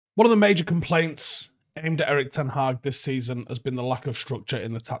One of the major complaints aimed at Erik ten Hag this season has been the lack of structure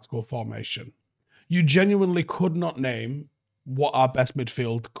in the tactical formation. You genuinely could not name what our best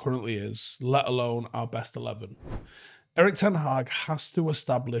midfield currently is, let alone our best 11. Erik ten Hag has to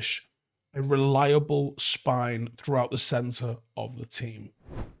establish a reliable spine throughout the centre of the team.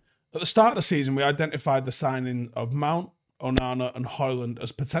 At the start of the season, we identified the signing of Mount, Onana and Hojlund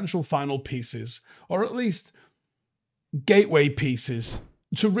as potential final pieces, or at least gateway pieces,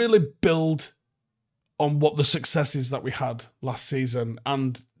 to really build on what the successes that we had last season,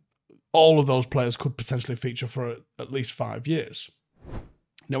 and all of those players could potentially feature for at least 5 years.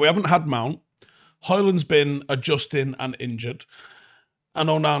 Now, we haven't had Mount. Hojlund's been adjusting and injured, and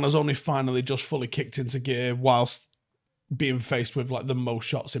Onana's only finally just fully kicked into gear whilst being faced with like the most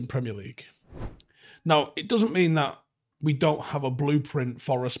shots in Premier League. Now, it doesn't mean that we don't have a blueprint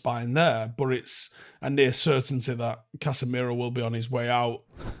for a spine there, but it's a near certainty that Casemiro will be on his way out,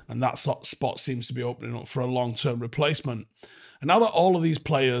 and that spot seems to be opening up for a long-term replacement. And now that all of these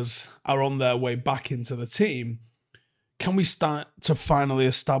players are on their way back into the team, can we start to finally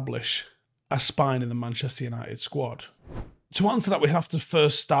establish a spine in the Manchester United squad? To answer that, we have to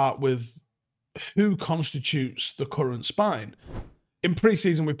first start with who constitutes the current spine. In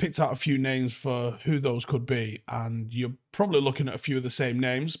pre-season, we picked out a few names for who those could be, and you're probably looking at a few of the same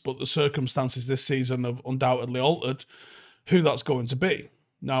names, but the circumstances this season have undoubtedly altered who that's going to be.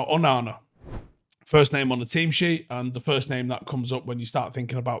 Now, Onana, first name on the team sheet, and the first name that comes up when you start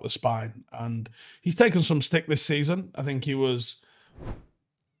thinking about the spine. And he's taken some stick this season. I think he was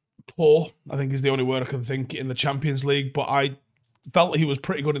poor, I think is the only word I can think, in the Champions League, but I felt he was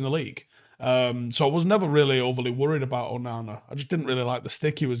pretty good in the league. So I was never really overly worried about Onana. I just didn't really like the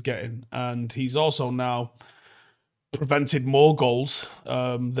stick he was getting. And he's also now prevented more goals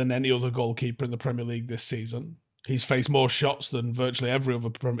than any other goalkeeper in the Premier League this season. He's faced more shots than virtually every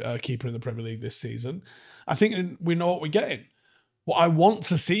other keeper in the Premier League this season. I think we know what we're getting. What I want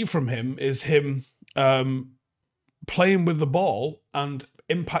to see from him is him playing with the ball and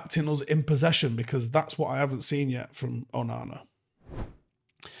impacting us in possession, because that's what I haven't seen yet from Onana.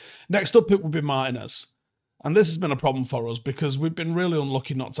 Next up, it will be Martinez. And this has been a problem for us because we've been really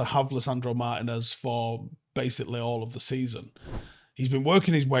unlucky not to have Lisandro Martinez for basically all of the season. He's been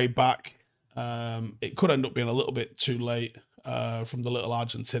working his way back. It could end up being a little bit too late from the little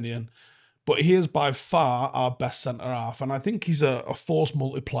Argentinian. But he is by far our best centre-half. And I think he's a force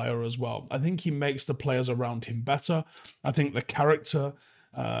multiplier as well. I think he makes the players around him better. I think the character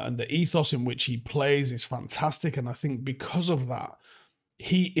and the ethos in which he plays is fantastic. And I think because of that,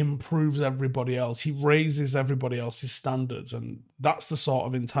 he improves everybody else. He raises everybody else's standards. And that's the sort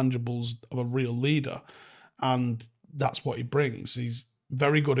of intangibles of a real leader. And that's what he brings. He's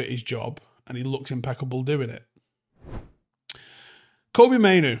very good at his job and he looks impeccable doing it. Kobbie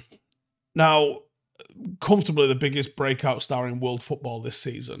Mainoo. Now, comfortably the biggest breakout star in world football this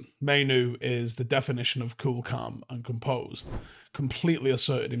season. Mainoo is the definition of cool, calm and composed. Completely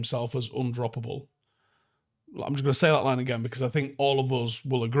asserted himself as undroppable. I'm just going to say that line again because I think all of us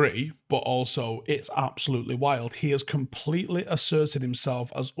will agree, but also it's absolutely wild. He has completely asserted himself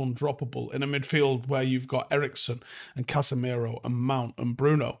as undroppable in a midfield where you've got Eriksen and Casemiro and Mount and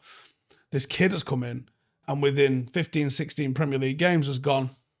Bruno. This kid has come in and within 15, 16 Premier League games has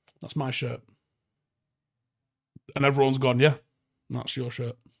gone, that's my shirt. And everyone's gone, yeah, that's your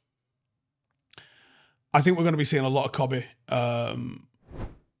shirt. I think we're going to be seeing a lot of Kobbie and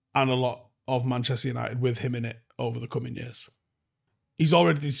a lot of Manchester United with him in it over the coming years. He's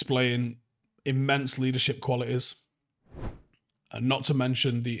already displaying immense leadership qualities, and not to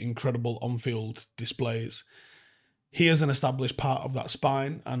mention the incredible on-field displays. He is an established part of that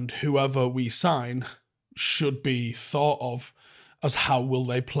spine, and whoever we sign should be thought of as how will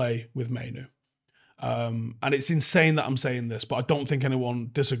they play with Mainoo. And it's insane that I'm saying this, but I don't think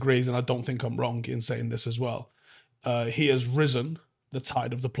anyone disagrees, and I don't think I'm wrong in saying this as well. He has risen the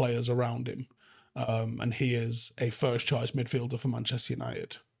tide of the players around him. And he is a first-choice midfielder for Manchester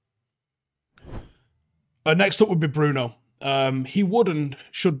United. Next up would be Bruno. He would and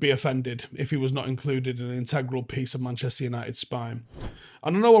should be offended if he was not included in an integral piece of Manchester United's spine.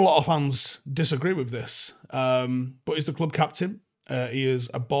 And I know a lot of fans disagree with this, but he's the club captain. He is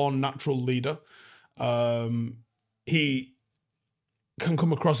a born natural leader. He can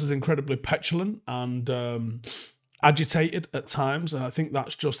come across as incredibly petulant and agitated at times, and I think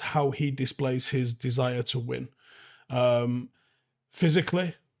that's just how he displays his desire to win.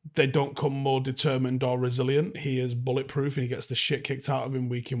 Physically, they don't come more determined or resilient. He is bulletproof and he gets the shit kicked out of him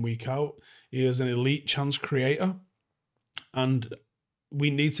week in, week out. He is an elite chance creator, and we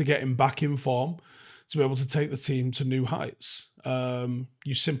need to get him back in form to be able to take the team to new heights.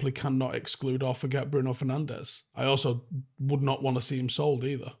 You simply cannot exclude or forget Bruno Fernandes. I also would not want to see him sold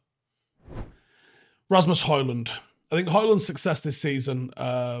either. Rasmus Hojlund. I think Hojlund's success this season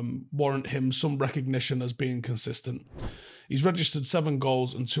warrant him some recognition as being consistent. He's registered 7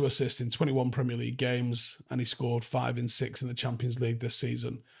 goals and 2 assists in 21 Premier League games, and he scored 5 in 6 in the Champions League this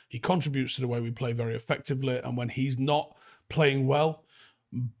season. He contributes to the way we play very effectively, and when he's not playing well,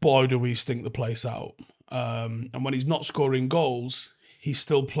 boy, do we stink the place out. And when he's not scoring goals, he's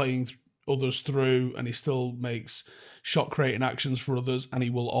still playing others through, and he still makes shot-creating actions for others, and he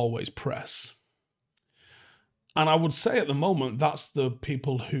will always press. And I would say at the moment, that's the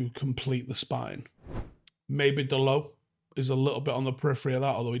people who complete the spine. Maybe Dalot is a little bit on the periphery of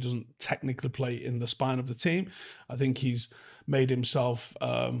that, although he doesn't technically play in the spine of the team. I think he's made himself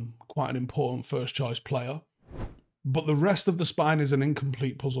quite an important first-choice player. But the rest of the spine is an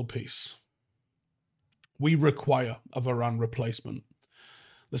incomplete puzzle piece. We require a Varane replacement.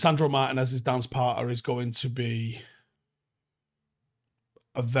 Lisandro Martinez's dance partner is going to be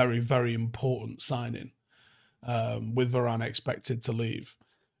a very, very important signing. With Varane expected to leave.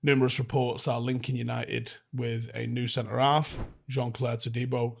 Numerous reports are linking United with a new centre-half. Jean-Claire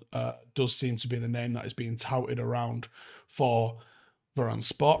Todibo does seem to be the name that is being touted around for Varane's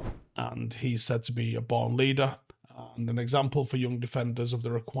spot, and he's said to be a born leader and an example for young defenders of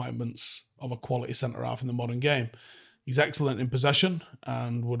the requirements of a quality centre-half in the modern game. He's excellent in possession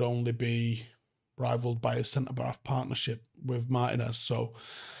and would only be rivaled by his centre-half partnership with Martinez, so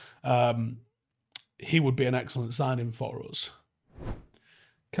he would be an excellent signing for us.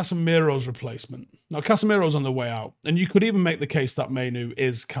 Casemiro's replacement. Now, Casemiro's on the way out, and you could even make the case that Manu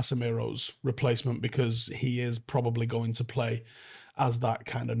is Casemiro's replacement because he is probably going to play as that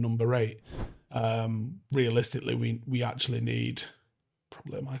kind of number 8. Realistically, we actually need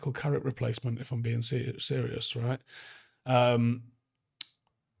probably a Michael Carrick replacement if I'm being serious, right? I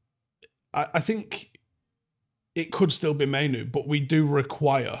think it could still be Manu, but we do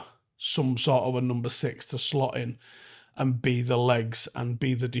require some sort of a number 6 to slot in and be the legs and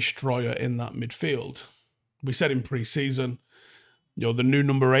be the destroyer in that midfield. We said in pre-season, the new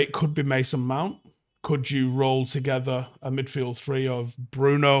number 8 could be Mason Mount. Could you roll together a midfield 3 of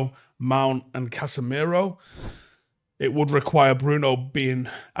Bruno, Mount, and Casemiro? It would require Bruno being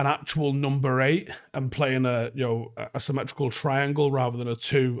an actual number 8 and playing a symmetrical triangle rather than a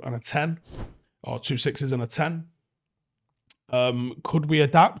 2 and a 10, or 2 6s and a 10. Could we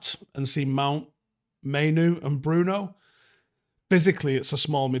adapt and see Mount, Manu, and Bruno? Physically, it's a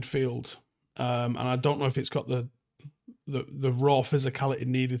small midfield, and I don't know if it's got the raw physicality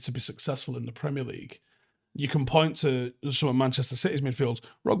needed to be successful in the Premier League. You can point to some of Manchester City's midfields.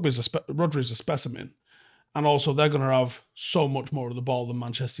 Rodri's a specimen, and also they're going to have so much more of the ball than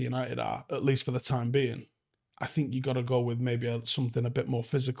Manchester United are, at least for the time being. I think you got to go with maybe something a bit more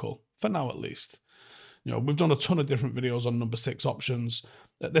physical, for now at least. We've done a ton of different videos on number 6 options.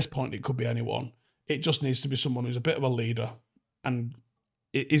 At this point, it could be anyone. It just needs to be someone who's a bit of a leader, and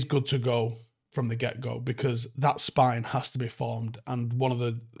it is good to go from the get-go because that spine has to be formed. And one of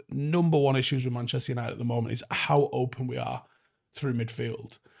the number 1 issues with Manchester United at the moment is how open we are through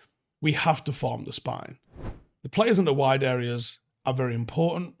midfield. We have to form the spine. The players in the wide areas are very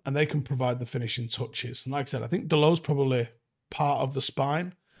important, and they can provide the finishing touches. And like I said, I think Dalot's probably part of the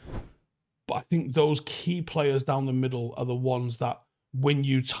spine. But I think those key players down the middle are the ones that win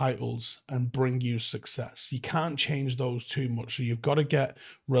you titles and bring you success. You can't change those too much. So you've got to get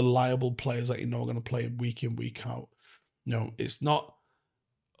reliable players that are going to play week in, week out. It's not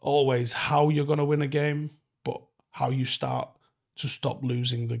always how you're going to win a game, but how you start to stop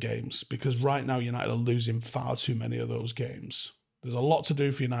losing the games. Because right now, United are losing far too many of those games. There's a lot to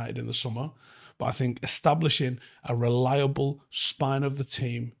do for United in the summer, but I think establishing a reliable spine of the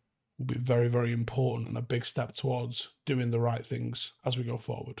team will be very, very important and a big step towards doing the right things as we go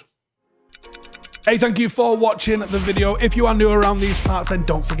forward. Hey, thank you for watching the video. If you are new around these parts, then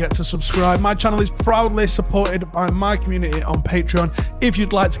don't forget to subscribe. My channel is proudly supported by my community on Patreon. If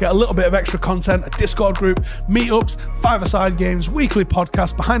you'd like to get a little bit of extra content, a Discord group, meetups, 5-a-side games, weekly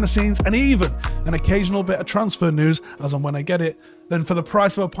podcasts, behind the scenes, and even an occasional bit of transfer news as and when I get it, then for the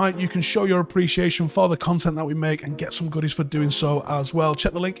price of a pint, you can show your appreciation for the content that we make and get some goodies for doing so as well.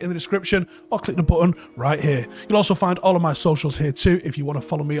 Check the link in the description or click the button right here. You'll also find all of my socials here too if you want to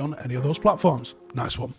follow me on any of those platforms. Nice one.